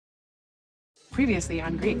previously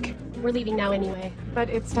on Greek. We're leaving now anyway. But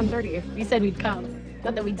it's 10:30. We said we'd come.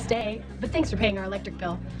 Not that we'd stay, but thanks for paying our electric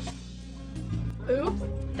bill. Oops,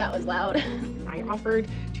 that was loud. I offered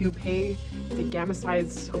to pay the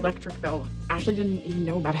gamma-size electric bill. Ashley didn't even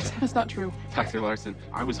know about it. That's not true. Dr. Larson,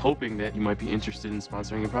 I was hoping that you might be interested in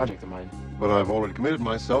sponsoring a project of mine. But I've already committed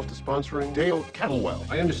myself to sponsoring Dale Kettlewell.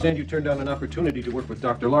 I understand you turned down an opportunity to work with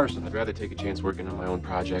Dr. Larson. I'd rather take a chance working on my own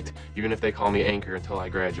project, even if they call me anchor until I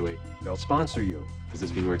graduate. They'll sponsor you. Is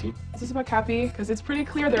this being routine? Is this about Cappy? Because it's pretty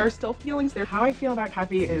clear there are still feelings there. How I feel about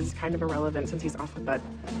Cappy is kind of irrelevant since he's off with that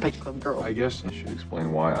Fight Club girl. I guess you should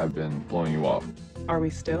explain why I've been blowing you off. Are we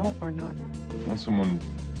still or not? I want someone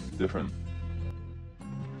different.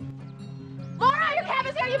 Laura, your cab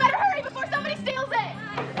is here! You better hurry before somebody steals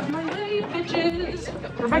it! My way,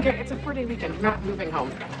 bitches! Rebecca, it's a 4-day weekend. You're not moving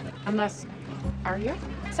home. Unless... Are you?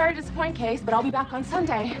 Sorry to disappoint, Case, but I'll be back on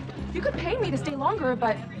Sunday. You could pay me to stay longer,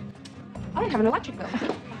 but I don't have an electric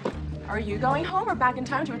bill. Are you going home or back in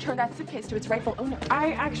time to return that suitcase to its rightful owner?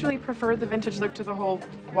 I actually prefer the vintage look to the whole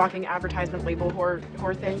walking advertisement label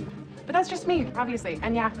whore thing. But that's just me, obviously.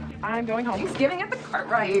 And yeah, I'm going home. Thanksgiving at the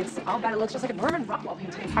Cartwrights. I'll bet it looks just like a Norman Rockwell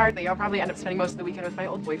painting. Hardly. I'll probably end up spending most of the weekend with my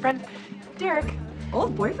old boyfriend, Derek.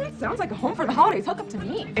 Old boyfriend? Sounds like a home for the holidays. Hook up to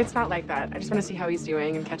me. It's not like that. I just want to see how he's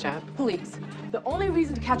doing and catch up. Please. The only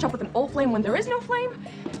reason to catch up with an old flame when there is no flame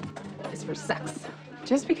is for sex.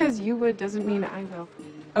 Just because you would doesn't mean I will.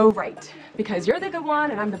 Oh, right. Because you're the good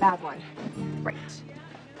one and I'm the bad one. Right.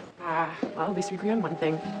 Well, at least we agree on one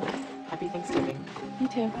thing. Happy Thanksgiving. You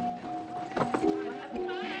too.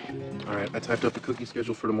 All right, I typed up the cooking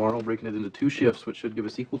schedule for tomorrow, breaking it into 2 shifts, which should give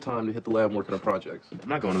us equal time to hit the lab and work on our projects. I'm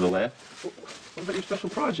not going to the lab. What about your special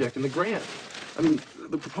project and the grant? I mean,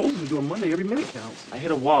 the proposal we do on Monday, every minute counts. I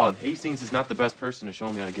hit a wall, and Hastings is not the best person to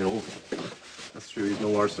show me how to get over. That's true, he's no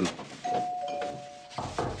Larson.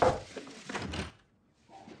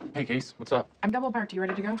 Hey, Case, what's up? I'm double parked. You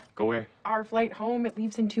ready to go? Go where? Our flight home, it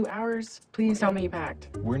leaves in 2 hours. Please tell me you packed.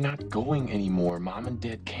 We're not going anymore. Mom and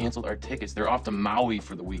Dad canceled our tickets. They're off to Maui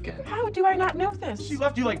for the weekend. How do I not know this? She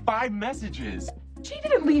left you like 5 messages. She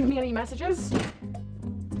didn't leave me any messages.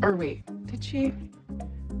 Or wait, did she?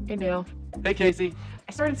 Hey, Dale. Hey, Casey.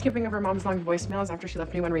 I started skipping over Mom's long voicemails after she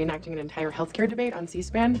left me when reenacting an entire healthcare debate on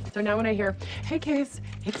C-SPAN. So now when I hear, hey, Case,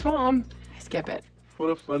 it's Mom, I skip it. What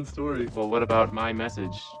a fun story. Well, what about my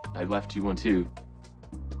message? I left you one too.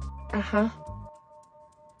 Uh-huh.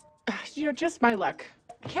 You know, just my luck.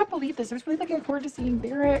 I can't believe this. I was really looking forward to seeing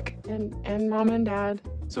Derek and Mom and Dad.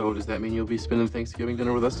 So does that mean you'll be spending Thanksgiving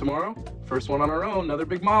dinner with us tomorrow? First one on our own, another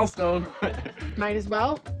big milestone. Might as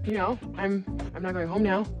well. You know, I'm not going home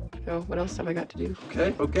now. So what else have I got to do?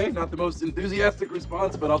 Okay, not the most enthusiastic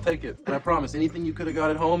response, but I'll take it. And I promise, anything you could have got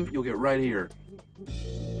at home, you'll get right here.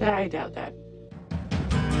 I doubt that.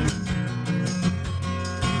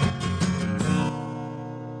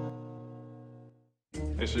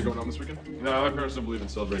 Hey, so you going home this weekend? No, my parents don't believe in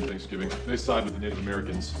celebrating Thanksgiving. They side with the Native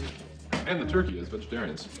Americans. And the turkey as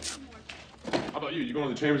vegetarians. How about you? You going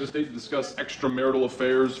to the Chambers Estate to discuss extramarital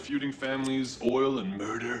affairs, feuding families, oil, and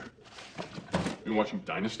murder? You been watching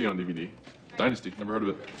Dynasty on DVD? Dynasty, never heard of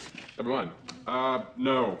it. Never mind.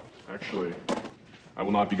 No, actually. I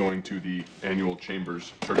will not be going to the annual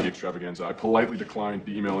Chambers turkey extravaganza. I politely declined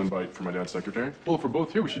the email invite from my dad's secretary. Well, if we're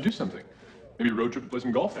both here, we should do something. Maybe a road trip to play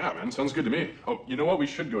some golf? Yeah, man, sounds good to me. Oh, you know what? We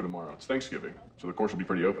should go tomorrow. It's Thanksgiving, so the course will be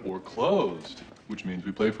pretty open. Or closed, which means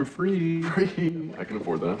we play for free. Free. I can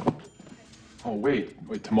afford that. Oh, wait,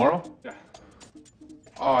 tomorrow? Yeah.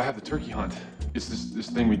 Oh, I have the turkey hunt. It's this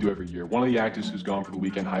thing we do every year. One of the actors who's gone for the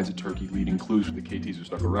weekend hides a turkey, leaving clues for the KTs who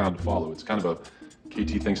stuck around to follow. It's kind of a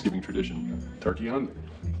KT Thanksgiving tradition. Turkey hunt?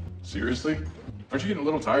 Seriously? Aren't you getting a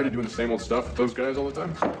little tired of doing the same old stuff with those guys all the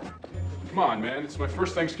time? Come on, man. It's my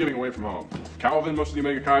first Thanksgiving away from home. Calvin, most of the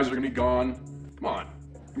Omega Kais are gonna be gone. Come on.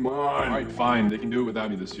 Come on. All right, fine. They can do it without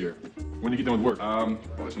me this year. When do you get done with work?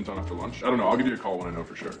 Probably sometime after lunch. I don't know. I'll give you a call when I know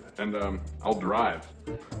for sure. And, I'll drive.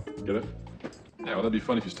 Get it? Yeah, well, that'd be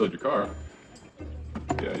fun if you still had your car.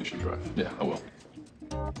 Yeah, you should drive. Yeah, I will.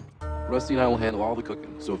 Rusty and I will handle all the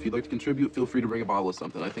cooking, so if you'd like to contribute, feel free to bring a bottle of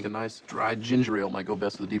something. I think a nice dried ginger ale might go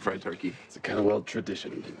best with a deep-fried turkey. It's a kind of well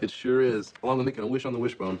tradition. It sure is, along with making a wish on the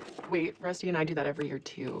wishbone. Wait, Rusty and I do that every year,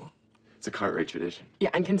 too. It's a Cartwright tradition. Yeah,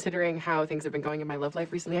 and considering how things have been going in my love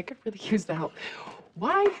life recently, I could really use the help.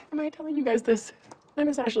 Why am I telling you guys this? I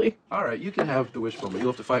miss Ashley. All right, you can have the wishbone, but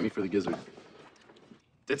you'll have to fight me for the gizzard.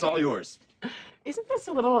 It's all yours. Isn't this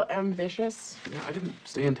a little ambitious? Yeah, I didn't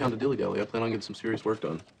stay in town to dilly-dally. I plan on getting some serious work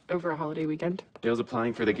done. Over a holiday weekend? Dale's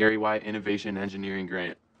applying for the Gary White Innovation Engineering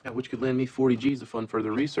Grant. Yeah, which could land me 40 G's to fund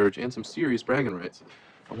further research and some serious bragging rights.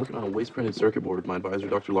 I'm working on a waste-printed circuit board with my advisor,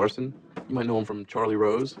 Dr. Larson. You might know him from Charlie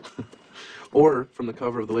Rose, or from the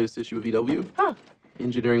cover of the latest issue of VW, Huh.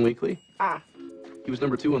 Engineering Weekly. Ah. He was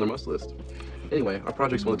 #2 on their must list. Anyway, our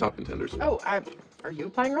project's one of the top contenders. Oh, are you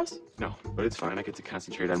applying, Russ? No, but it's fine. I get to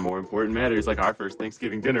concentrate on more important matters like our first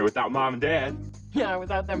Thanksgiving dinner without Mom and Dad. Yeah,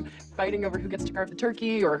 without them fighting over who gets to carve the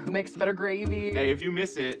turkey or who makes the better gravy. Hey, if you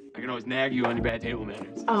miss it, I can always nag you on your bad table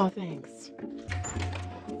manners. Oh, thanks.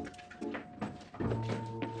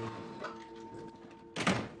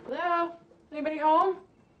 Hello? Anybody home?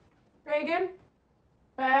 Reagan?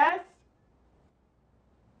 Beth?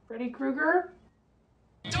 Freddy Krueger?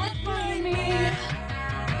 Don't find me.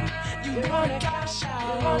 You wanna cash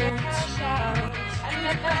out. And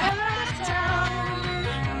let the hell out of town.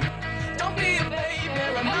 Don't be a baby.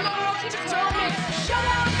 Remember what you told me. Shut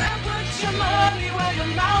up and put your money where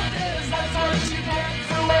your mouth is. That's what you get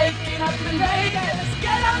for waking up in Vegas.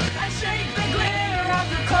 Get up and shake the glitter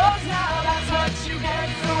off your clothes now. That's what you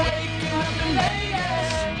get for waking up in Vegas.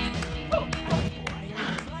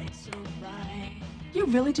 You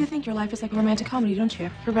really do think your life is like a romantic comedy, don't you?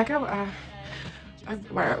 Rebecca, what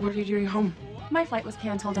are you doing home? My flight was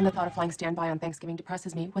canceled and the thought of flying standby on Thanksgiving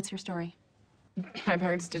depresses me. What's your story? My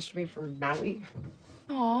parents ditched me for Maui.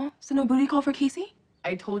 Aw, so no booty call for Casey?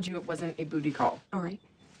 I told you it wasn't a booty call. All right,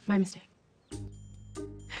 my mistake.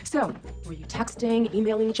 So, were you texting,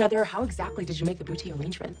 emailing each other? How exactly did you make the booty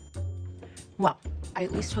arrangement? Well, I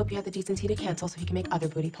at least hope you had the decency to cancel so he can make other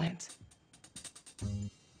booty plans.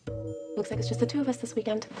 Looks like it's just the two of us this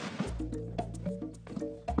weekend.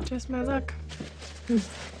 Just my luck.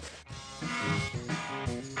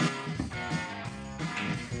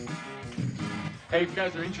 Hey, if you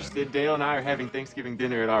guys are interested, Dale and I are having Thanksgiving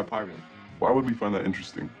dinner at our apartment. Why would we find that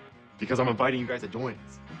interesting? Because I'm inviting you guys to join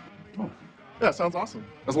us. Oh, yeah, sounds awesome.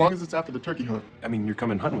 As long as it's after the turkey hunt. I mean, you're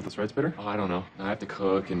coming hunting with us, right, Spitter? Oh, I don't know. I have to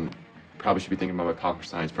cook and probably should be thinking about my polymer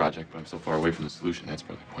science project, but I'm so far away from the solution, that's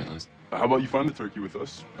probably pointless. How about you find the turkey with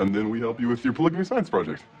us, and then we help you with your polygamy science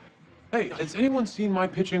project? Hey, has anyone seen my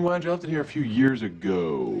pitching lounge? I left it here a few years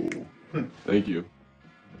ago. Thank you.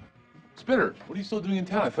 Spitter, what are you still doing in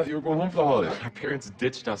town? I thought you were going home for the holidays. Our parents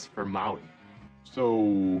ditched us for Maui.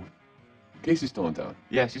 So, Casey's still in town.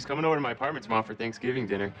 Yeah, she's coming over to my apartment tomorrow for Thanksgiving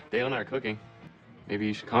dinner. Dale and I are cooking. Maybe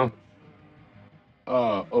you should come.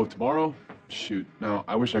 Oh, tomorrow? Shoot, no,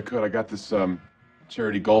 I wish I could. I got this,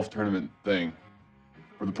 charity golf tournament thing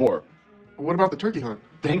for the poor. What about the turkey hunt?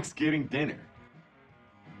 Thanksgiving dinner.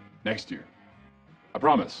 Next year. I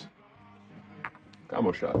promise.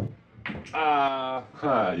 Combo shot.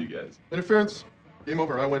 You guys. Interference. Game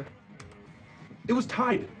over. I win. It was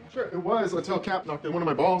tied. Sure, it was until Cap knocked in one of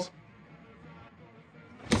my balls.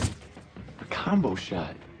 A combo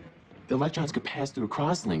shot. The electrons could pass through a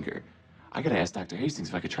crosslinker. I gotta ask Dr. Hastings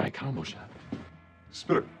if I could try a combo shot.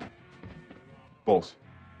 Spitter. Balls.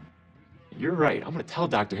 You're right. I'm gonna tell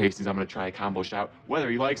Dr. Hastings I'm gonna try a combo shot, whether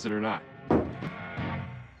he likes it or not.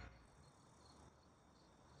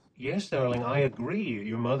 Yes, darling, I agree.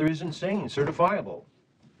 Your mother is insane, certifiable.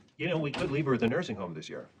 You know, we could leave her at the nursing home this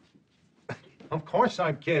year. Of course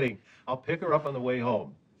I'm kidding. I'll pick her up on the way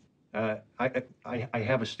home. I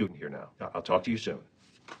have a student here now. I'll talk to you soon.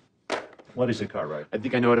 What is it, Cartwright? I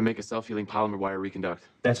think I know how to make a self-healing polymer wire reconduct.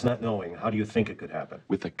 That's not knowing. How do you think it could happen?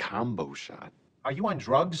 With a combo shot. Are you on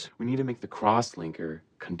drugs? We need to make the crosslinker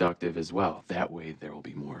conductive as well. That way there will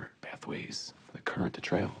be more pathways for the current to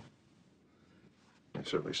travel. That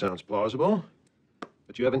certainly sounds plausible.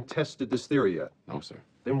 But you haven't tested this theory yet. No, sir.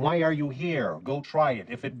 Then why are you here? Go try it.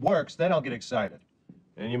 If it works, then I'll get excited.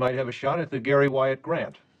 And you might have a shot at the Gary Wyatt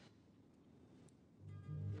grant.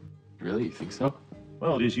 Really? You think so?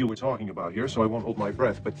 Well, it is you we're talking about here, so I won't hold my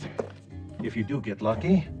breath. But if you do get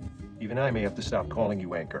lucky, even I may have to stop calling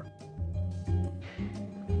you Anchor.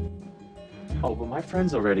 Oh, but my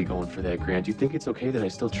friend's already going for that grant. Do you think it's okay that I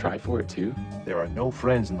still try for it too? There are no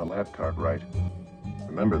friends in the lab, Cartwright.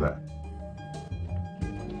 Remember that.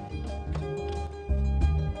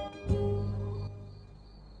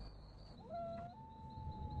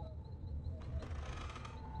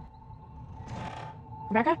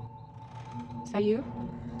 Rebecca? Is that you?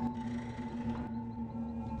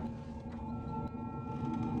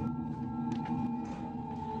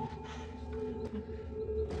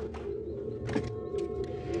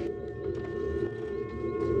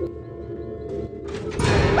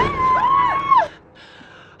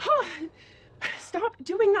 Stop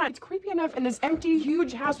doing that. It's creepy enough in this empty,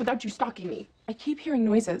 huge house without you stalking me. I keep hearing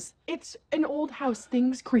noises. It's an old house.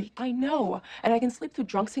 Things creak. I know. And I can sleep through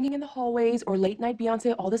drunk singing in the hallways or late night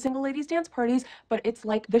Beyonce, all the single ladies dance parties, but it's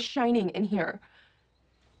like The Shining in here.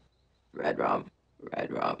 Red rum,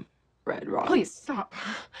 red rum, red rum. Please stop.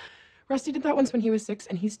 Rusty did that once when he was 6,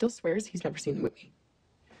 and he still swears he's never seen the movie.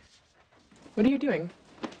 What are you doing?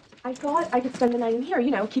 I thought I could spend the night in here,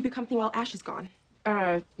 you know, keep you company while Ash is gone.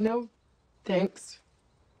 No, thanks.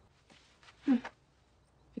 I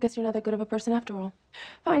guess you're not that good of a person after all.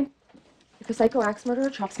 Fine. If the psycho axe murderer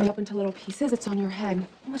chops me up into little pieces, it's on your head,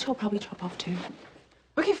 which he'll probably chop off too.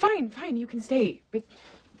 Okay, fine, you can stay, but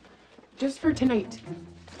just for tonight.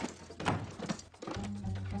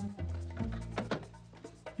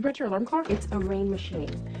 You brought your alarm clock? It's a rain machine.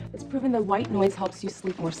 It's proven that white noise helps you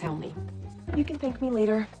sleep more soundly. You can thank me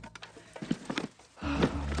later. Wow,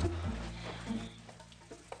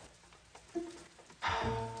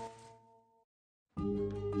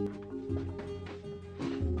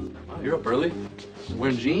 you're up early.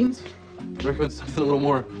 Wearing jeans? Recommend something a little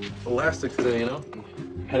more elastic today, you know?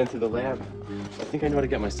 Head into the lab. I think I know how to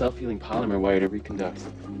get my self-healing polymer wire to reconduct.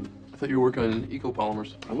 I thought you were working on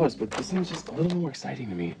ecopolymers. I was, but this seems just a little more exciting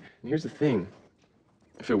to me. And here's the thing.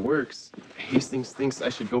 If it works, Hastings thinks I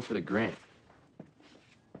should go for the grant.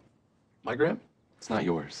 My grant? It's not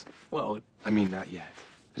yours. Well, I mean, not yet.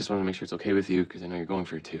 I just want to make sure it's okay with you, because I know you're going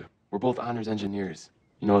for it too. We're both honors engineers.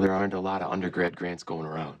 You know, there aren't a lot of undergrad grants going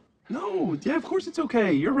around. no, yeah, of course it's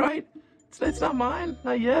okay. You're right. It's not mine.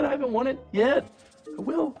 Not yet. I haven't won it yet. I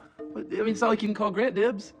will. But, I mean, it's not like you can call grant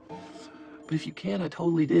dibs. But if you can, I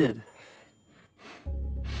totally did.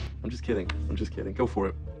 I'm just kidding. I'm just kidding. Go for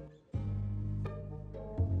it.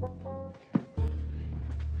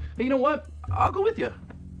 Hey, you know what? I'll go with you.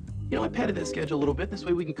 You know, I padded that schedule a little bit. This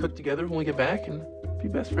way we can cook together when we get back and be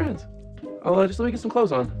best friends. I'll just let me get some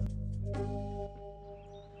clothes on.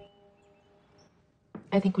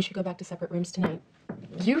 I think we should go back to separate rooms tonight.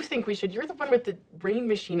 You think we should? You're the one with the rain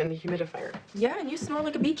machine and the humidifier. Yeah, and you snore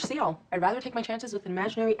like a beach seal. I'd rather take my chances with an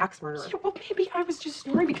imaginary axe murderer. Yeah, well, maybe I was just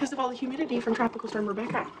snoring because of all the humidity from Tropical Storm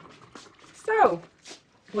Rebecca. So,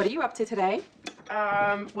 what are you up to today?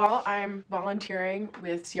 Well, I'm volunteering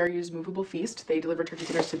with CRU's Movable Feast. They deliver turkey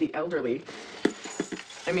dinners to the elderly.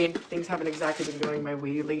 I mean, things haven't exactly been going my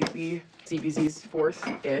way lately. CBZ's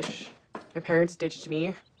 4th-ish. My parents ditched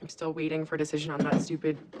me. I'm still waiting for a decision on that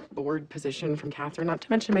stupid board position from Catherine. Not to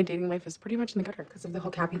mention my dating life is pretty much in the gutter. Because of the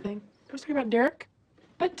whole Cappy thing? I was talking about Derek.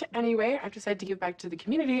 But anyway, I've decided to give back to the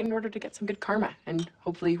community in order to get some good karma and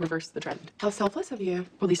hopefully reverse the trend. How selfless of you.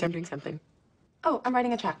 Well, at least I'm doing something. Oh, I'm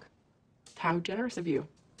writing a check. How generous of you.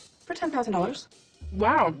 For $10,000.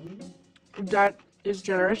 Wow. That is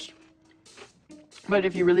generous. But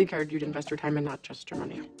if you really cared, you'd invest your time and not just your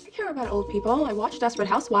money. I care about old people. I watch Desperate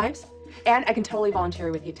Housewives. And I can totally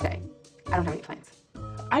volunteer with you today. I don't have any plans.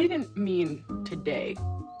 I didn't mean today.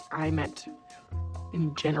 I meant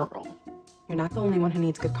in general. You're not the only one who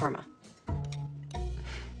needs good karma. I've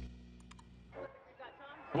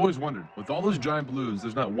always wondered, with all those giant balloons,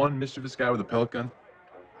 there's not one mischievous guy with a pellet gun?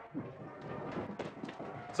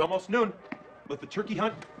 It's almost noon. Let the turkey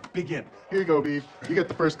hunt begin. Here you go, Beef. You get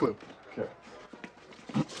the first clue. Okay.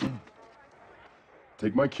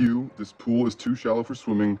 Take my cue. This pool is too shallow for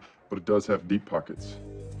swimming, but it does have deep pockets.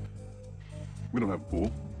 We don't have a pool.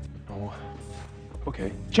 Oh,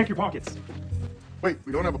 okay. Check your pockets. Wait,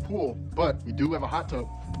 we don't have a pool, but we do have a hot tub.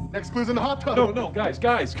 Next clue's in the hot tub. No,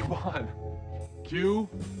 guys, come on. Cue,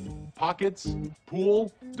 pockets,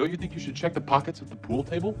 pool. Don't you think you should check the pockets of the pool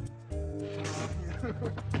table?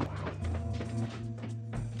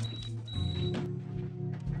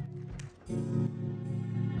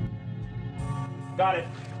 Got it.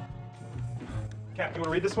 Cap, you want to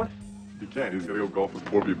read this one? He can't. He's got to go golf with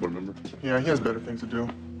 4 people, remember? Yeah, he has better things to do.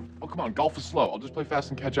 Oh, come on. Golf is slow. I'll just play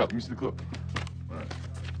fast and catch up. Let me see the clue. All right.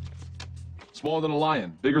 Smaller than a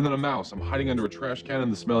lion, bigger than a mouse. I'm hiding under a trash can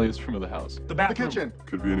in the smelliest room of the house. The The bathroom. kitchen.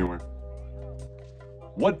 Could be anywhere.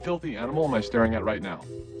 What filthy animal am I staring at right now?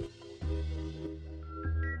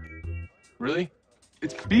 Really?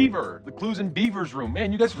 It's Beaver. The clue's in Beaver's room.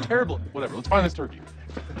 Man, you guys are terrible. Whatever. Let's find this turkey.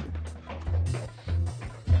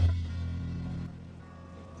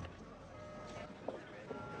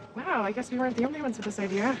 Wow, I guess we weren't the only ones with this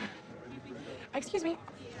idea. Excuse me.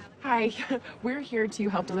 Hi, we're here to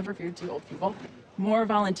help deliver food to old people. More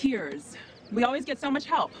volunteers. We always get so much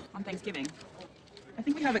help on Thanksgiving. I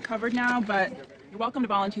think we have it covered now, but you're welcome to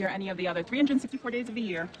volunteer any of the other 364 days of the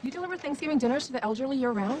year. You deliver Thanksgiving dinners to the elderly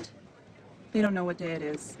year-round? They don't know what day it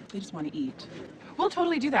is. They just want to eat. We'll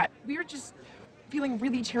totally do that. We're just feeling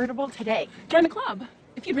really charitable today. Join the club.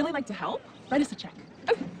 If you'd really like to help, write us a check.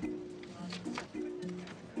 Okay.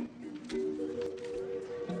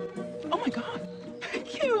 Oh my God.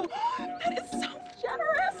 Thank you. That is so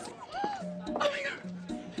generous. Oh my God.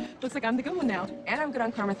 Looks like I'm the good one now. And I'm good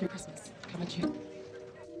on karma through Christmas. How about you?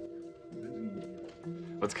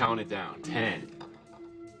 Let's count it down. 10,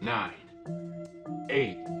 9,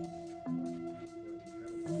 A.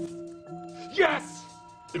 Yes!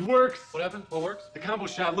 It works! What happened? What works? The combo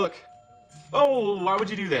shot, look. Oh, why would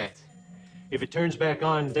you do that? If it turns back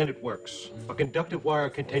on, then it works. A conductive wire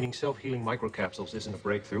containing self-healing microcapsules isn't a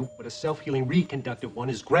breakthrough, but a self-healing reconductive one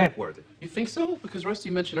is grant-worthy. You think so? Because Rusty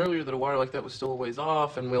mentioned earlier that a wire like that was still a ways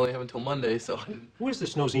off, and we only have until Monday, so... Who is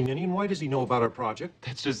this nosy ninny, and why does he know about our project?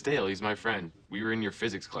 That's just Dale. He's my friend. We were in your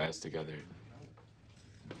physics class together.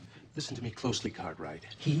 Listen to me closely, Cartwright.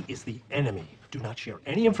 He is the enemy. Do not share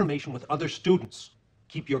any information with other students.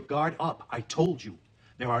 Keep your guard up. I told you.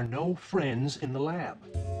 There are no friends in the lab.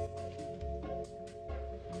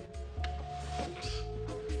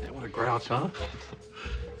 Yeah, what a grouch, huh?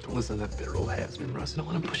 Don't listen to that bitter old has-been, Russ. I don't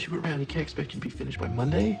want to push you around. He can't expect you to be finished by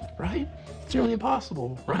Monday, right? It's nearly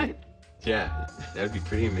impossible, right? Yeah, that'd be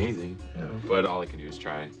pretty amazing. Yeah. But all I can do is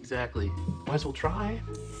try. Exactly. Might as well try.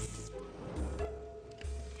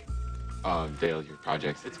 Dale, your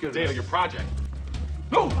project. It's good. Dale, your project.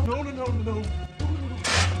 No, no, no, no, no.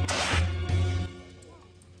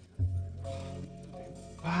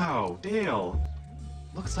 Wow, Dale.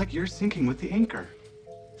 Looks like you're sinking with the anchor.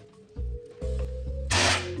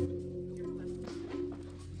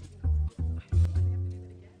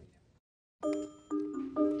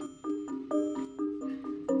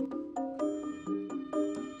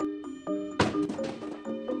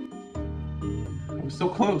 It was so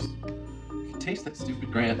close. I could taste that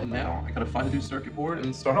stupid Grant, and now I gotta find a new circuit board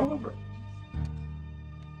and start all over.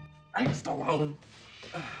 I just alone.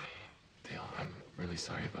 Dale, I'm really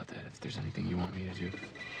sorry about that. If there's anything you want me to do.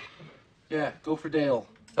 Yeah, go for Dale.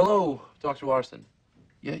 Hello, Dr. Larson.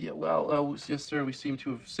 Yeah, well, yes, sir, we seem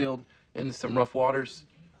to have sailed into some rough waters.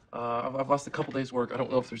 I've lost a couple days' work. I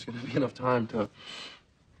don't know if there's going to be enough time to...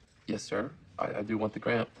 Yes, sir, I do want the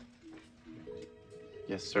grant.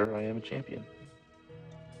 Yes, sir, I am a champion.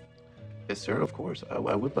 Yes, sir, of course. I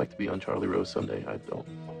would like to be on Charlie Rose someday. I don't...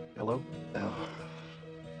 Hello?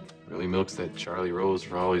 Really milks that Charlie Rose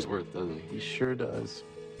for all he's worth, doesn't he? He sure does.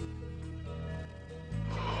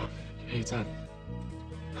 Hey, it's on.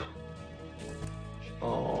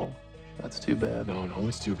 Oh, that's too bad. No,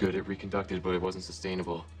 it's too good. It reconducted, but it wasn't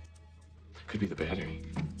sustainable. Could be the battery.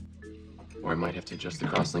 Or I might have to adjust the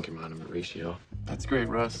cross-linker monomer ratio. That's great,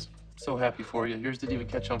 Russ. So happy for you. Yours didn't even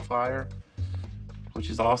catch on fire, which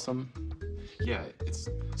is awesome. Yeah, it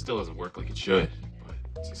still doesn't work like it should, but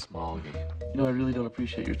it's a small gain. You know, I really don't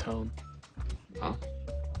appreciate your tone. Huh?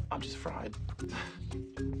 I'm just fried.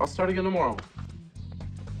 I'll start again tomorrow.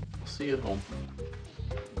 I'll see you at home.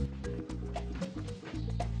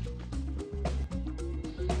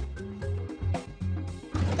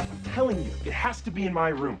 I'm telling you, it has to be in my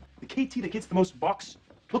room. The KT that gets the most bucks.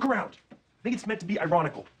 Look around. I think it's meant to be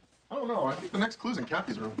ironical. I don't know. I think the next clue's in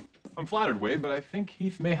Kathy's room. I'm flattered, Wade, but I think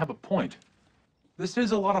Heath may have a point. This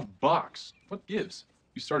is a lot of box. What gives?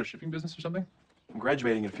 You start a shipping business or something? I'm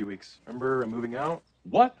graduating in a few weeks. Remember, I'm moving out?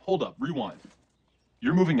 What? Hold up. Rewind.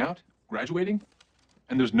 You're moving out? Graduating?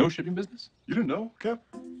 And there's no shipping business? You didn't know, Cap?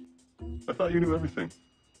 I thought you knew everything.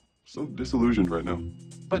 So disillusioned right now.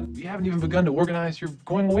 But you haven't even begun to organize your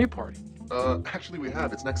going away party. Actually we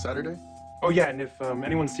have. It's next Saturday. Oh, yeah, and if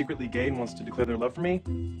anyone's secretly gay and wants to declare their love for me,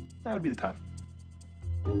 that would be the time.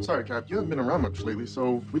 Sorry, Cap. You haven't been around much lately,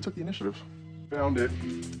 so we took the initiative. Found it.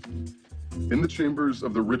 In the chambers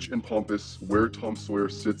of the rich and pompous, where Tom Sawyer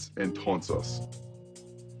sits and taunts us.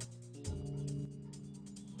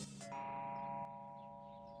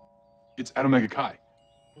 It's at Omega Chi.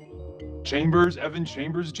 Chambers, Evan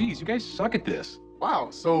Chambers. Geez, you guys suck at this.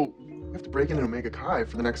 Wow, so we have to break into Omega Chi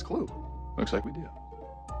for the next clue. Looks like we do.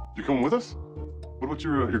 You coming with us? What about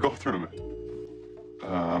your golf tournament?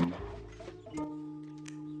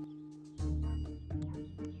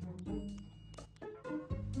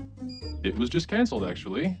 It was just canceled,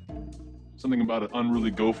 actually. Something about an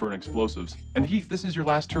unruly gopher and explosives. And Heath, this is your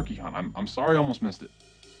last turkey hunt. I'm sorry I almost missed it.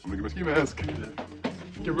 I'm gonna get my ski mask.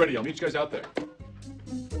 Get ready, I'll meet you guys out there.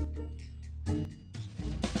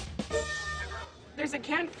 There's a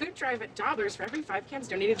canned food drive at Dobler's. For every 5 cans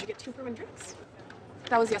donated, you get 2 fruit drinks.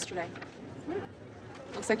 That was yesterday.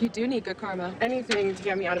 Looks like you do need good karma. Anything to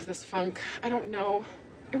get me out of this funk. I don't know.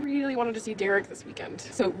 I really wanted to see Derek this weekend.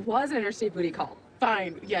 So it was an interstate booty call.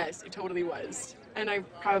 Fine, yes, it totally was. And I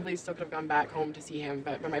probably still could have gone back home to see him,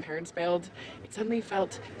 but when my parents bailed, it suddenly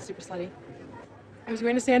felt super slutty. I was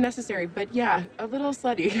going to say unnecessary, but yeah, a little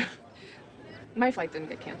slutty. My flight didn't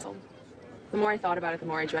get canceled. The more I thought about it, the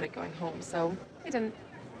more I dreaded going home, so I didn't.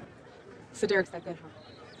 So Derek's that good,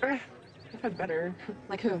 huh? I've had better.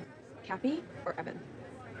 Like who? Cappy or Evan?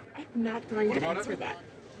 I'm not going to answer Evan? that.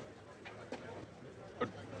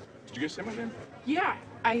 Did you guys say my name? Yeah,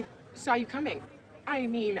 I saw you coming. I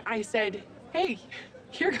mean, I said, hey,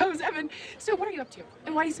 here goes Evan. So what are you up to?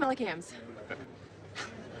 And why do you smell like hams?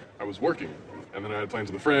 I was working, and then I had plans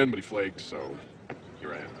with a friend, but he flaked, so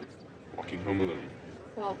here I am, walking home alone.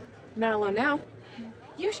 Well, not alone now.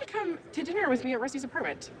 You should come to dinner with me at Rusty's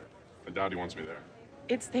apartment. I doubt he wants me there.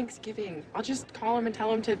 It's Thanksgiving. I'll just call him and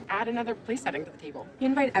tell him to add another place setting to the table. You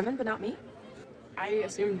invite Evan, but not me? I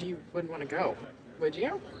assumed you wouldn't want to go. Would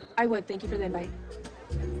you? I would. Thank you for the invite.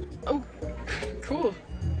 Oh, cool.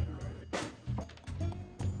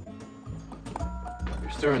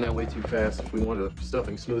 You're stirring that way too fast. If we want a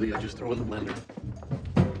stuffing smoothie, I'd just throw in the blender.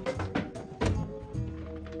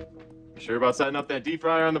 You sure about setting up that deep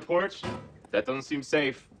fryer on the porch? That doesn't seem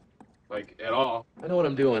safe. Like, at all. I know what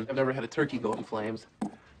I'm doing. I've never had a turkey go up in flames. I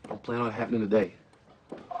don't plan on it happening today.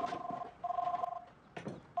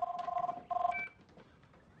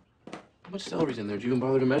 How much celery's in there? Did you even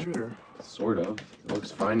bother to measure it, or? Sort of. It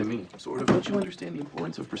looks fine to me. Sort of. Don't you understand the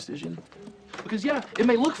importance of precision? Because, yeah, it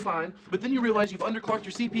may look fine, but then you realize you've underclocked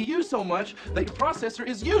your CPU so much that your processor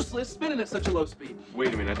is useless spinning at such a low speed.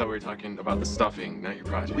 Wait a minute, I thought we were talking about the stuffing, not your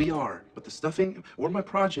project. We are, but the stuffing or my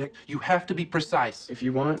project, you have to be precise. If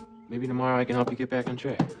you want, maybe tomorrow I can help you get back on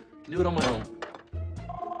track. I can do it on my own.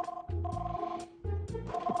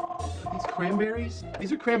 These cranberries?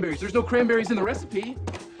 These are cranberries. There's no cranberries in the recipe.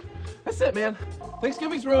 That's it, man.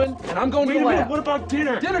 Thanksgiving's ruined, and I'm going to the lab. Wait a minute, what about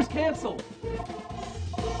dinner? Dinner's canceled.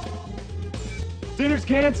 Dinner's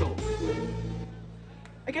canceled.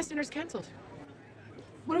 I guess dinner's canceled.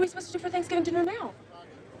 What are we supposed to do for Thanksgiving dinner now?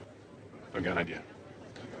 I've got an idea.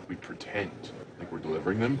 We pretend like we're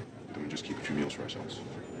delivering them, then we just keep a few meals for ourselves.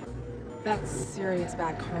 That's serious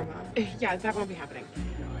bad karma. Yeah, that won't be happening.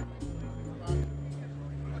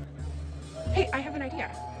 Hey, I have an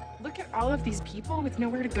idea. Look at all of these people with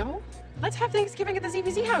nowhere to go. Let's have Thanksgiving at the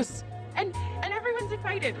ZBZ house. And everyone's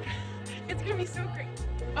invited. It's gonna be so great.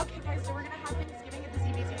 Okay, guys, so we're gonna have Thanksgiving at the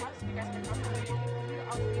ZBZ house. You guys can come.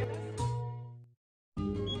 All three of us.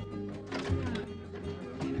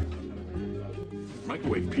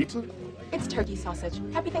 Microwave pizza? It's turkey sausage.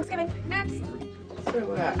 Happy Thanksgiving. Next. So,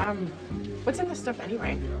 what's in this stuff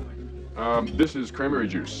anyway? This is cranberry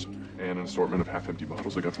juice and an assortment of half-empty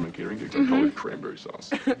bottles. I got some in catering gigs. I call it cranberry sauce.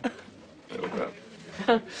 I like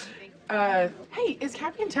that. Hey, is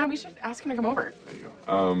Cappy in town? We should ask him to come over. There you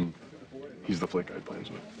go. He's the flick I had plans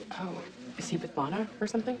with. Oh, is he with Lana or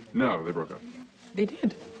something? No, they broke up. They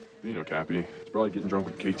did. You know, Cappy. It's probably getting drunk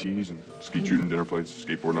with KTs and skeet shooting dinner plates,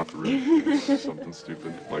 skateboarding off the roof. Something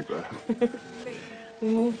stupid like that.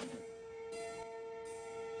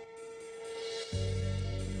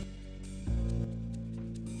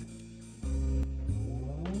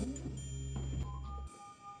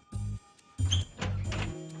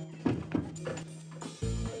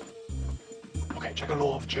 Okay, check out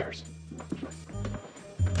all of the chairs.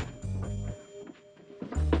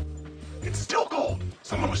 It's still cold.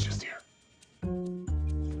 Someone was just here.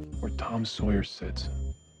 Where Tom Sawyer sits.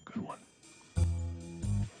 Good one.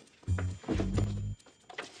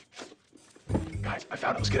 Guys, I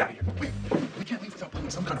found it. Let's get out of here. Wait, we can't leave without pulling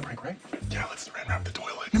some kind of prank, right? Yeah, let's wrap the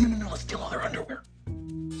toilet. No, let's steal all their underwear.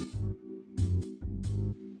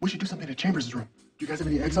 We should do something to Chambers' room. Do you guys have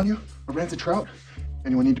any eggs on you? Or rancid trout?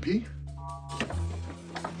 Anyone need to pee?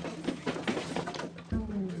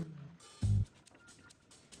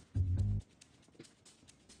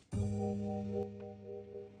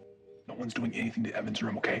 No one's doing anything to Evan's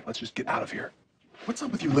room, okay? Let's just get out of here. What's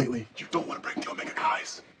up with you lately? You don't want to break the Omega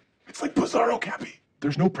Kai's. It's like Bizarro, Cappy.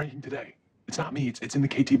 There's no pranking today. It's not me. It's in the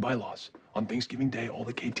KT bylaws. On Thanksgiving Day, all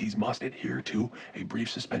the KTs must adhere to a brief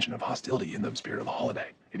suspension of hostility in the spirit of the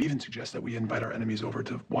holiday. It even suggests that we invite our enemies over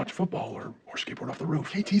to watch football or skateboard off the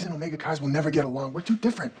roof. KTs and Omega Kai's will never get along. We're too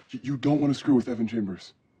different. You don't want to screw with Evan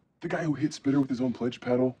Chambers. The guy who hit Spitter with his own pledge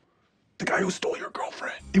paddle. The guy who stole your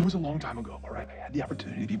girlfriend. It was a long time ago, all right? I had the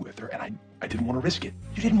opportunity to be with her, and I didn't want to risk it.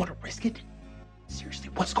 You didn't want to risk it? Seriously,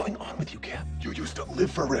 what's going on with you, Cap? You used to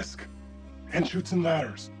live for risk. And chutes and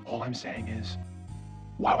ladders. All I'm saying is,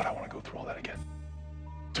 why would I want to go through all that again?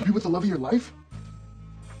 To be with the love of your life?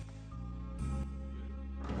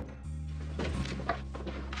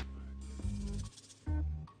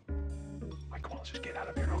 Like, come on, let's just get out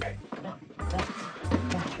of here, okay? Come on.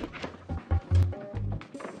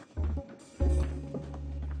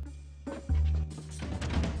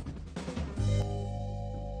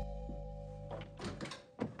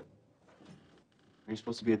 Are you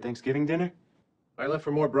supposed to be at Thanksgiving dinner? I left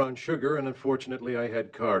for more brown sugar, and unfortunately, I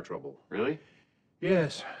had car trouble. Really?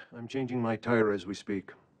 Yes, I'm changing my tire as we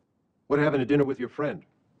speak. What happened to dinner with your friend?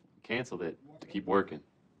 Canceled it to keep working.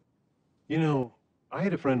 You know, I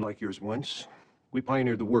had a friend like yours once. We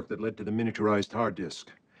pioneered the work that led to the miniaturized hard disk.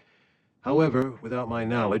 However, without my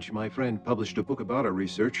knowledge, my friend published a book about our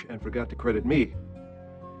research and forgot to credit me.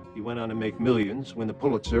 He went on to make millions, win the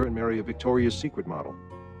Pulitzer, and marry a Victoria's Secret model.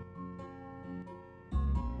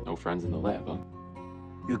 No friends in the lab, huh?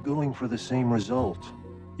 You're going for the same result.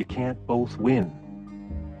 You can't both win.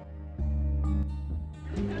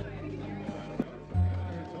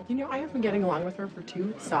 You know, I have been getting along with her for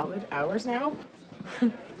 2 solid hours now.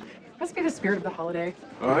 Must be the spirit of the holiday.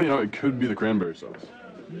 You know, it could be the cranberry sauce.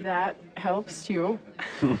 That helps too.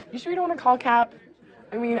 You sure you don't want to call Cap?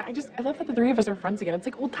 I mean, I love that the 3 of us are friends again. It's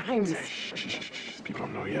like old times. Shh. People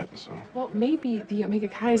don't know yet, so. Well, maybe the Omega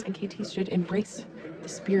Kais and KTs should embrace the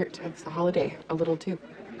spirit of the holiday a little too.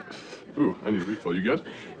 Ooh, I need a refill. You good?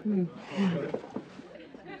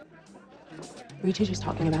 Were you two just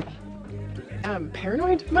talking about me?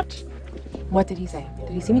 Paranoid much? What did he say? Did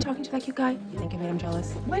he see me talking to that cute guy? You think it made him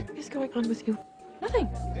jealous? What is going on with you? Nothing.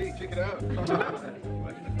 Hey, check it out.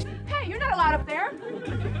 Hey, you're not allowed up there.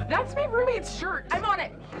 That's my roommate's shirt. I'm on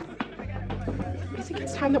it. I think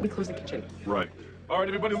it's time that we close the kitchen. Right. All right,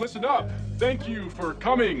 everybody, listen up. Thank you for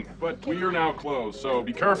coming, but we are now closed, so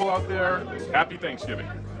be careful out there. Happy Thanksgiving.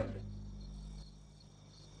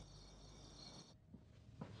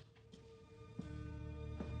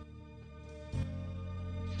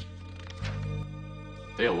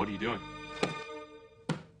 Dale, what are you doing?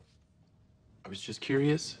 I was just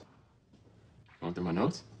curious. Going through my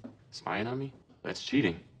notes? Spying on me? That's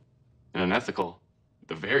cheating. And unethical, at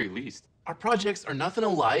the very least. Our projects are nothing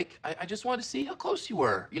alike. I just wanted to see how close you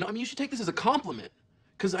were. You know, I mean, you should take this as a compliment.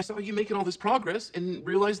 Because I saw you making all this progress and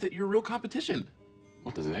realized that you're real competition.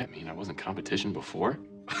 What does that mean? I wasn't competition before?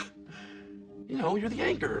 You know, you're the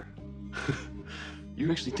anchor. You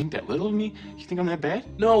actually think that little of me? You think I'm that bad?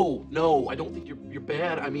 No, I don't think you're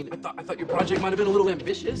bad. I mean, I thought your project might have been a little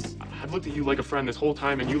ambitious. I've looked at you like a friend this whole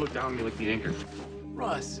time, and you look down at me like the anchor.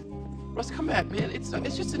 Russ, come back, man. It's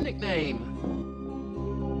just a nickname.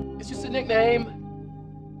 It's just a nickname.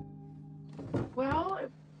 Well,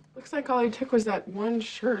 it looks like all I took was that one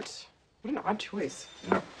shirt. What an odd choice.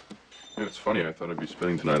 Yeah, it's funny. I thought I'd be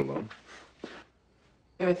spending tonight alone.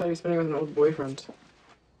 Yeah, I thought you were spending with an old boyfriend.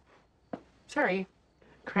 Sorry.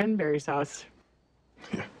 Cranberry sauce.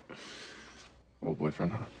 Yeah. Old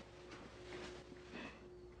boyfriend, huh?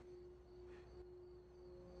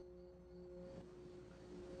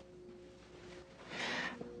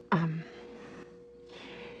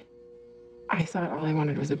 I thought all I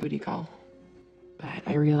wanted was a booty call. But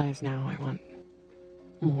I realize now I want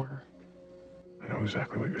more. I know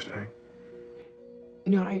exactly what you're saying.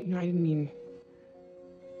 No, I didn't mean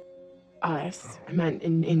us. I meant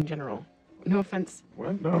in general. No offense.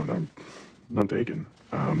 What? No, not taken.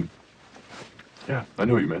 Yeah, I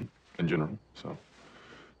know what you meant in general, so.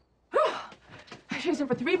 I chased him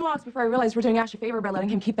for 3 blocks before I realized we're doing Ash a favor by letting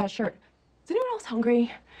him keep that shirt. Is anyone else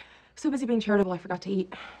hungry? So busy being charitable, I forgot to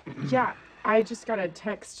eat. Yeah, I just got a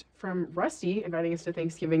text from Rusty inviting us to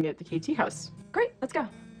Thanksgiving at the KT house. Great, let's go.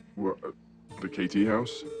 What, the KT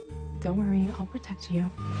house? Don't worry, I'll protect you.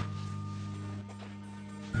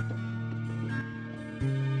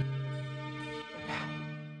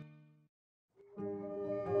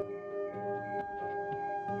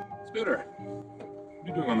 Spitter, what are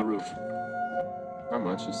you doing on the roof? Not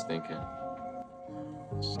much, just thinking.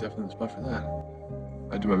 This is definitely the spot for that.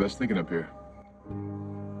 I do my best thinking up here.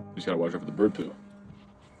 You just gotta watch out for the bird poo.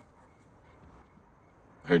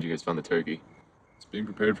 I heard you guys found the turkey. It's being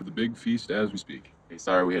prepared for the big feast as we speak. Hey,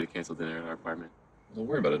 sorry we had to cancel dinner at our apartment. Don't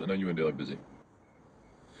worry about it. I know you and Dale are busy.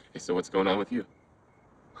 Hey, so what's going on with you?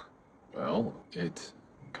 Well, it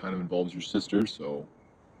kind of involves your sister, so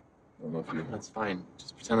I don't know if you... That's fine.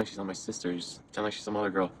 Just pretend like she's not my sister. Just pretend like she's some other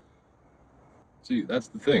girl. See, that's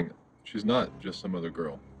the thing. She's not just some other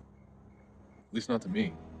girl. At least not to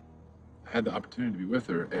me. I had the opportunity to be with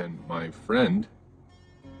her, and my friend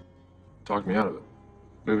talked me out of it.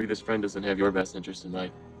 Maybe this friend doesn't have your best interest in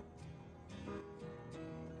mind.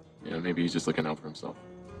 You know, maybe he's just looking out for himself.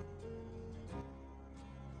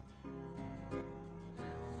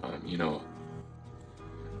 You know,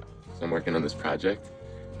 so I'm working on this project.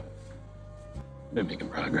 I've been making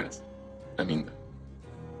progress. I mean, the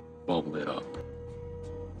bulb lit up.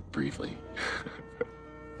 Briefly.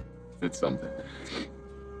 It's something. It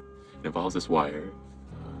involves this wire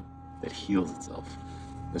that heals itself.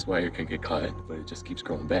 This wire can get cut, but it just keeps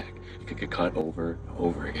growing back. It can get cut over and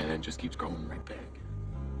over again and it just keeps growing right back.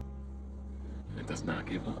 And it does not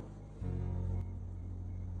give up.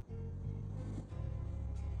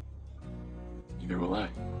 Neither will I.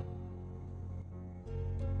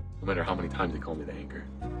 No matter how many times they call me the anchor.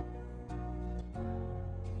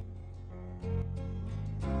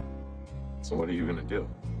 So what are you gonna do?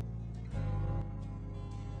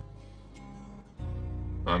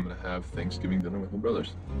 I'm gonna have Thanksgiving dinner with my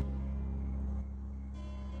brothers.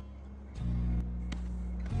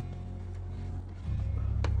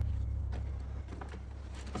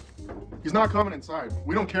 He's not coming inside.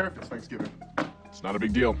 We don't care if it's Thanksgiving. It's not a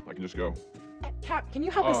big deal. I can just go. Cap, can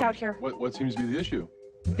you help us out here? What seems to be the issue?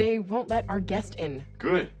 They won't let our guest in.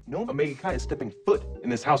 Good. No Omega Chi is stepping foot in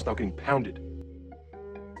this house without getting pounded.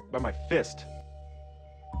 By my fist.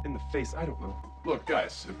 In the face, I don't know. Look,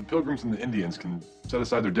 guys, if the Pilgrims and the Indians can set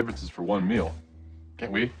aside their differences for one meal,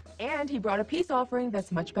 can't we? And he brought a peace offering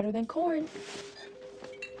that's much better than corn.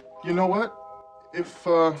 You know what? If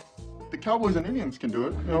the Cowboys and Indians can do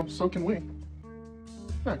it, you know, so can we.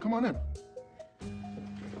 Yeah, come on in.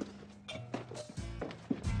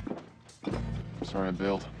 Sorry I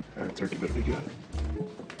bailed. Turkey better be good.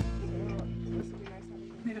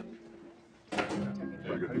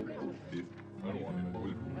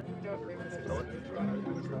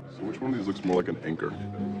 So which one of these looks more like an anchor?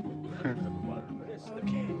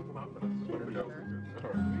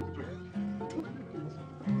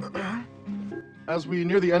 As we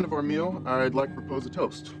near the end of our meal, I'd like to propose a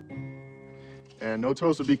toast. And no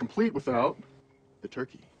toast would be complete without the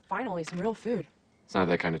turkey. Finally, some real food. It's not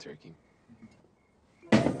that kind of turkey.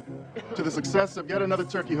 To the success of yet another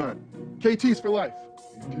turkey hunt. KT's for life.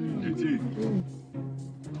 KT.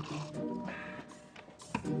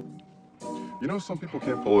 You know, some people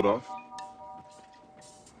can't pull it off.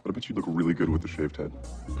 But I bet you'd look really good with a shaved head.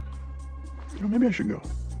 You know, maybe I should go.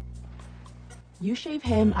 You shave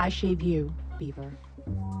him, I shave you, Beaver.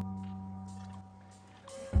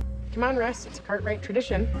 Come on, Russ. It's a Cartwright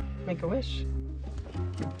tradition. Make a wish.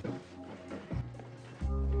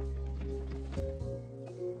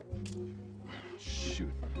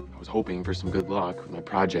 Shoot. I was hoping for some good luck with my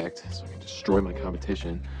project so I can destroy my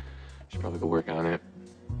competition. Should probably go work on it.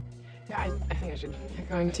 Yeah, I think I should get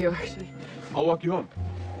going too, actually. I'll walk you home.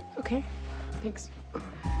 Okay. Thanks.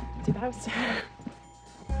 Dude, that was...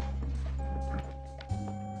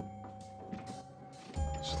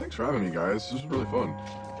 So thanks for having me, guys. This was really fun.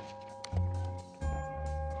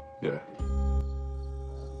 Yeah.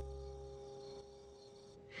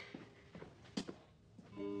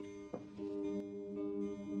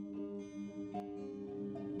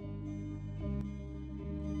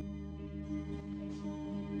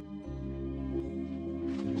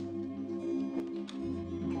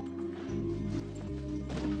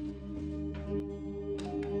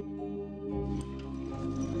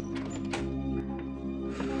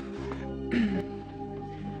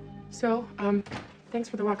 So, thanks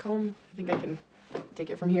for the walk home. I think I can take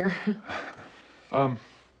it from here. How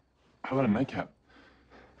about a nightcap?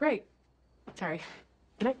 Right. Sorry.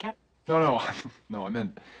 Good night, Cap. No,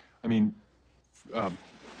 I mean,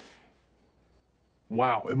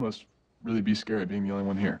 wow, it must really be scary being the only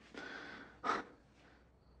one here.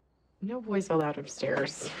 No boys allowed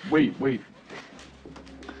upstairs. Wait.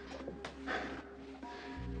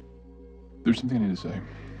 There's something I need to say.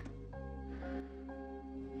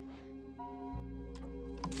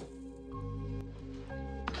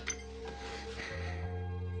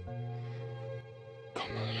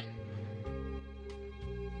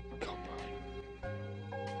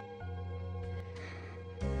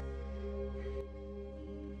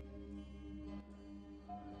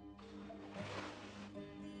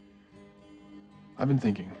 I've been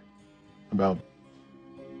thinking about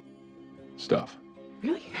stuff.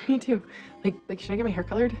 Really? Me too. Like, should I get my hair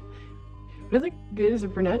colored? Would it look good as a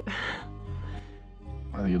brunette?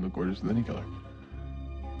 I think you look gorgeous with any color.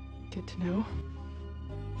 Good to know.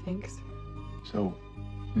 Thanks. So,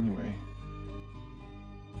 anyway.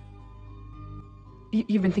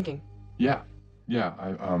 You've been thinking? Yeah.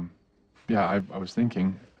 I was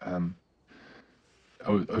thinking, I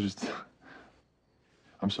was just,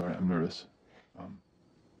 I'm sorry, I'm nervous.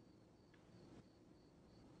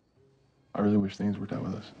 I really wish things worked out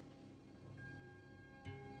with us.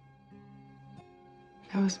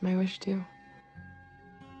 That was my wish too.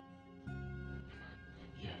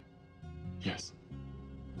 Yes.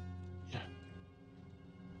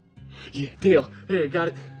 Yeah, Dale. Hey, I got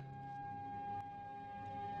it.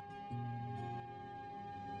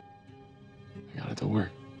 I got it to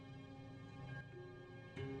work.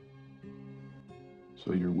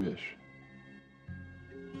 So your wish.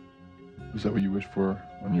 Was that what you wished for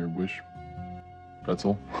on your wish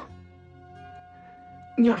pretzel?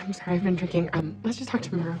 No, I'm sorry, I've been drinking. Let's just talk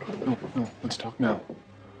tomorrow. No, let's talk now.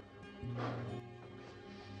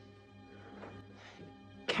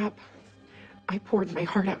 Cap, I poured my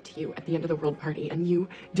heart out to you at the end of the world party, and you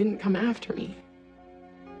didn't come after me.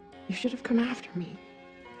 You should have come after me.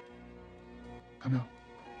 I know.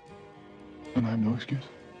 And I have no excuse.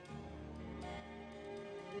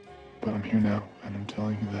 But I'm here now, and I'm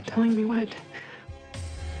telling you that. Telling me what?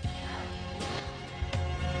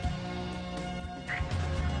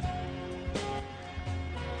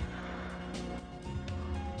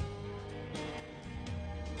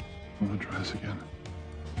 I'm gonna try this again.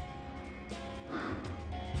 I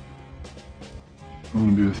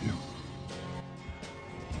wanna be with you.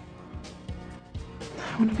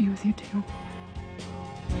 I want to be with you too.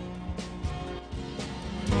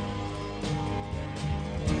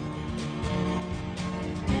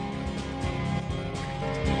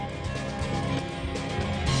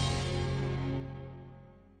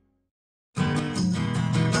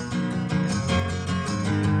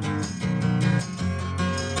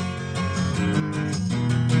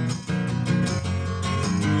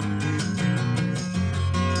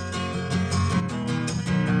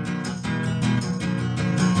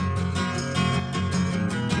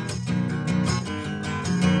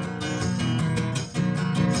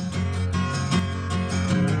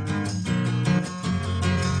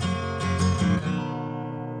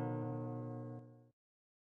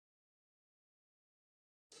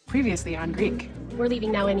 Previously on Greek. We're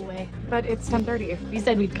leaving now anyway. But it's 10:30. We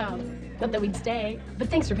said we'd come. Not that we'd stay, but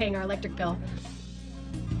thanks for paying our electric bill.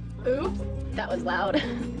 Oops, that was loud.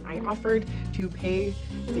 I offered to pay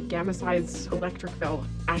the gamma size electric bill.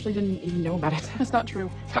 Ashley didn't even know about it. That's not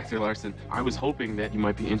true. Dr. Larson, I was hoping that you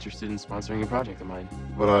might be interested in sponsoring a project of mine.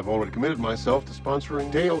 But I've already committed myself to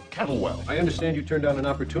sponsoring Dale Kettlewell. I understand you turned down an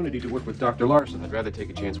opportunity to work with Dr. Larson. I'd rather take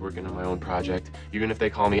a chance working on my own project, even if they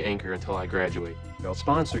call me anchor until I graduate. They'll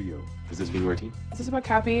sponsor you. Does this mean we're a team? Is this about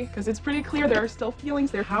Cappy? Because it's pretty clear there are still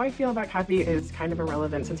feelings there. How I feel about Cappy is kind of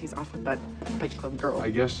irrelevant since he's off with that Fight Club girl. I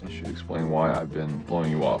guess I should explain why I've been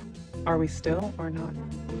blowing you off. Are we still or not?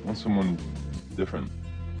 I want someone different.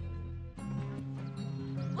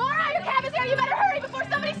 Laura, your cab is here! You better hurry before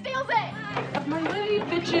somebody steals it! Of my way,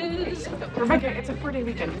 bitches! Rebecca, it's a 4-day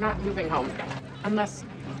weekend. You're not moving home. Unless...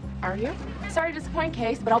 Are you? Sorry to disappoint,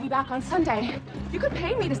 Case, but I'll be back on Sunday. You could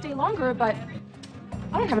pay me to stay longer, but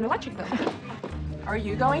I don't have an electric bill. Are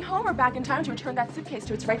you going home or back in time to return that suitcase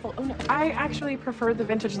to its rightful owner? I actually prefer the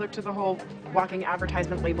vintage look to the whole walking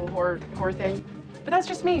advertisement label whore thing. But that's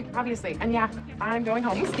just me, obviously. And yeah, I'm going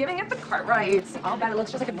home. Thanksgiving at the Cartwrights. I'll bet it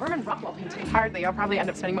looks just like a Norman Rockwell painting. Hardly. I'll probably end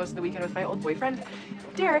up spending most of the weekend with my old boyfriend,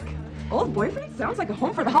 Derek. Old boyfriend? Sounds like a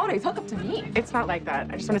home for the holidays. Hook up to me. It's not like that.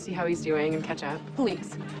 I just want to see how he's doing and catch up.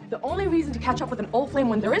 Please. The only reason to catch up with an old flame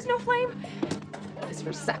when there is no flame is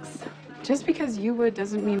for sex. Just because you would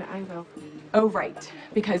doesn't mean I will. Oh, right.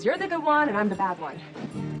 Because you're the good one and I'm the bad one.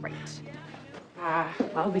 Right.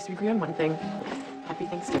 Well, at least we agree on one thing. Happy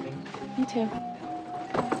Thanksgiving. Me too.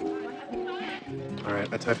 All right,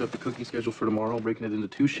 I typed up the cooking schedule for tomorrow, breaking it into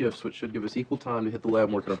 2 shifts, which should give us equal time to hit the lab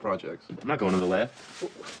and work on our projects. I'm not going to the lab.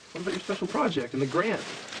 Well, what about your special project and the grant?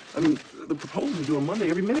 I mean, the proposal we do on Monday,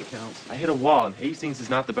 every minute counts. I hit a wall, and Hastings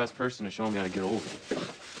is not the best person to show me how to get over it.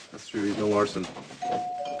 That's true, he's no Larson.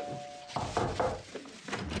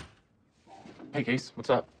 Hey, Case, what's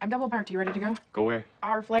up? I'm double parked. You ready to go? Go where?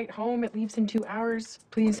 Our flight home, it leaves in 2 hours.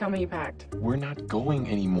 Please tell me you packed. We're not going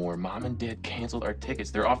anymore. Mom and Dad canceled our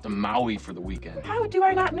tickets. They're off to Maui for the weekend. How do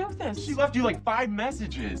I not know this? She left you like 5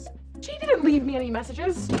 messages. She didn't leave me any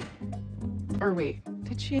messages. Or wait,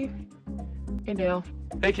 did she? Hey, Dale.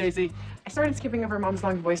 Hey, Casey. I started skipping over Mom's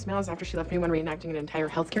long voicemails after she left me when reenacting an entire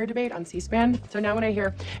healthcare debate on C-SPAN. So now when I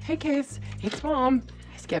hear, hey, Case, it's Mom,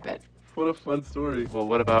 I skip it. What a fun story. Well,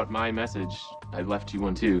 what about my message? I left you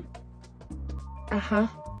one too. Uh-huh.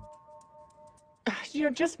 You know,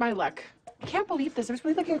 just my luck. I can't believe this. I was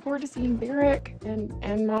really looking forward to seeing Barrick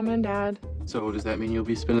and Mom and Dad. So does that mean you'll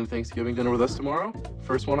be spending Thanksgiving dinner with us tomorrow?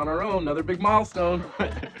 First one on our own, another big milestone.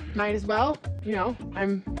 Might as well. You know,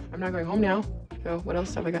 I'm not going home now. So what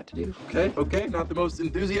else have I got to do? Okay, not the most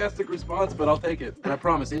enthusiastic response, but I'll take it. And I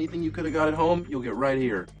promise, anything you could have got at home, you'll get right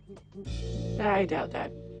here. I doubt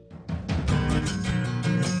that.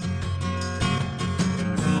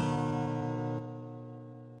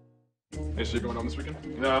 Hey, so you're going home this weekend?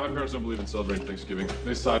 No, my parents don't believe in celebrating Thanksgiving.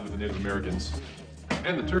 They side with the Native Americans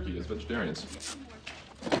and the turkey as vegetarians.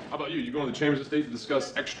 How about you? You going to the Chambers of State to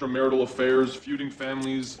discuss extramarital affairs, feuding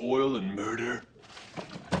families, oil, and murder?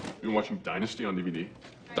 You been watching Dynasty on DVD?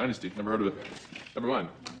 Dynasty? Never heard of it. Never mind.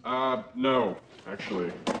 No,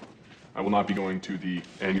 actually. I will not be going to the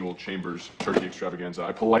annual Chambers turkey extravaganza.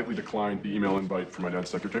 I politely declined the email invite from my dad's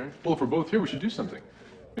secretary. Well, if we're both here, we should do something.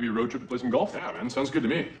 Maybe a road trip to play some golf? Yeah, man, sounds good to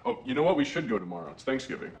me. Oh, you know what? We should go tomorrow. It's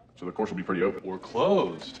Thanksgiving, so the course will be pretty open. Or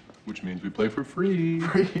closed, which means we play for free.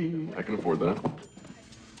 Free. I can afford that.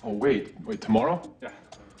 Oh, wait, tomorrow? Yeah.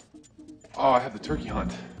 Oh, I have the turkey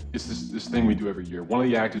hunt. It's this thing we do every year. One of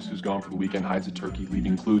the actors who's gone for the weekend hides a turkey,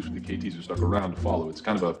 leaving clues for the KTs who stuck around to follow. It's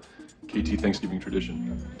kind of a KT Thanksgiving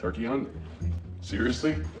tradition. Turkey hunt?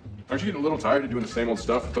 Seriously? Aren't you getting a little tired of doing the same old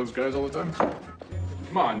stuff with those guys all the time?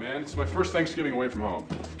 Come on, man. It's my first Thanksgiving away from home.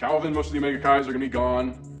 Calvin, most of the Omega Kais are gonna be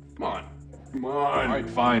gone. Come on. Come on. All right,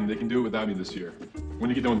 fine. They can do it without me this year. When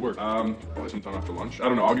do you get done with work? Probably sometime after lunch. I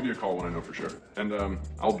don't know. I'll give you a call when I know for sure. And,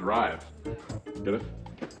 I'll drive. Get it?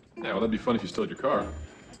 Yeah, well, that'd be fun if you stole your car.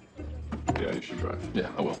 Yeah, you should drive.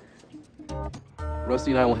 Yeah, I will.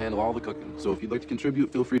 Rusty and I will handle all the cooking, so if you'd like to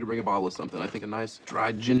contribute, feel free to bring a bottle of something. I think a nice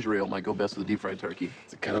dried ginger ale might go best with a deep-fried turkey.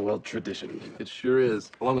 It's a kind of wild tradition. It sure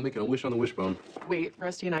is, along with making a wish on the wishbone. Wait,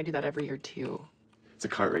 Rusty and I do that every year too. It's a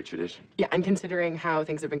Cartwright tradition. Yeah, and considering how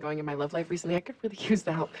things have been going in my love life recently, I could really use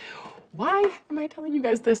the help. Why am I telling you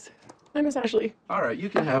guys this? I miss Ashley. All right, you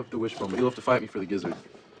can have the wishbone, but you'll have to fight me for the gizzard.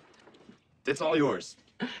 It's all yours.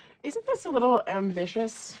 Isn't this a little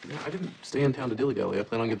ambitious? Yeah, I didn't stay in town to dilly-dally. I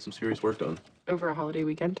plan on getting some serious work done. Over a holiday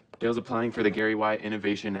weekend? Dale's applying for the Gary White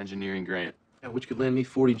Innovation Engineering Grant. Yeah, which could land me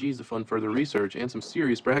 40 G's to fund further research and some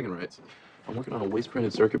serious bragging rights. I'm working on a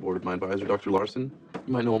waste-printed circuit board with my advisor, Dr. Larson.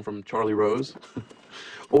 You might know him from Charlie Rose.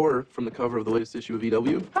 Or from the cover of the latest issue of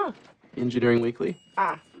EW. Huh. Engineering Weekly.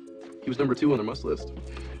 Ah. He was #2 on their must list.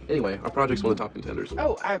 Anyway, our project's one of the top contenders.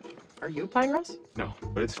 Oh, are you applying, Russ? No,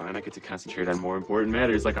 but it's fine. I get to concentrate on more important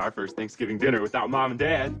matters like our first Thanksgiving dinner without Mom and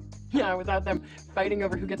Dad. Yeah, without them fighting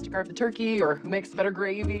over who gets to carve the turkey or who makes the better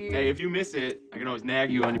gravy. Hey, if you miss it, I can always nag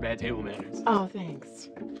you on your bad table manners. Oh, thanks.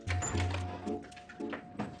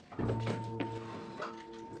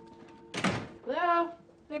 Hello?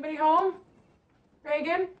 Anybody home?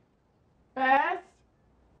 Reagan? Beth?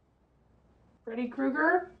 Freddy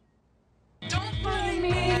Krueger? Don't blame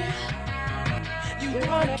me. You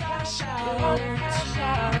wanna cash out.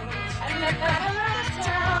 And let the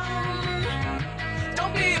down.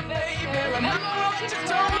 Don't be a baby. Remember what you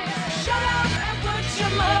told me. Shut up and put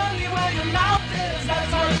your money where your mouth is.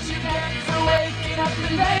 That's what you get for waking up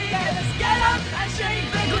in Vegas. Get up and shake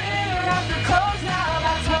the glitter off your clothes now.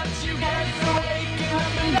 That's what you get for waking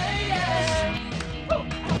up in Vegas.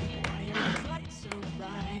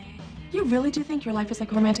 You really do think your life is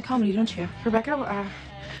like a romantic comedy, don't you? Rebecca,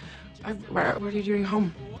 what are you doing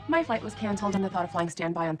home? My flight was canceled and the thought of flying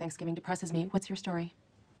standby on Thanksgiving depresses me. What's your story?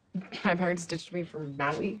 My parents ditched me from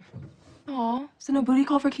Maui. Aw, so no booty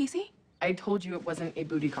call for Casey? I told you it wasn't a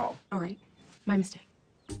booty call. All right, my mistake.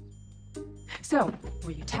 So,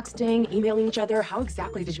 were you texting, emailing each other? How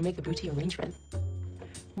exactly did you make the booty arrangement?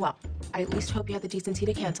 Well, I at least hope you had the decency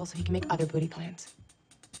to cancel so he can make other booty plans.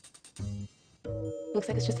 Looks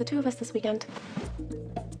like it's just the two of us this weekend.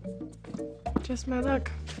 Just my luck.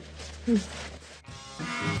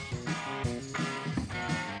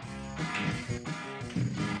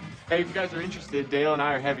 Hey, if you guys are interested, Dale and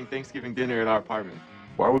I are having Thanksgiving dinner at our apartment.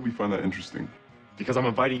 Why would we find that interesting? Because I'm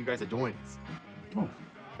inviting you guys to join us. Oh,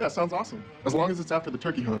 yeah, sounds awesome. As long as it's after the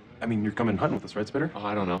turkey hunt. I mean, you're coming hunting with us, right, Spitter? Oh,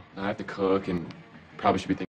 I don't know. I have to cook and probably should be thinking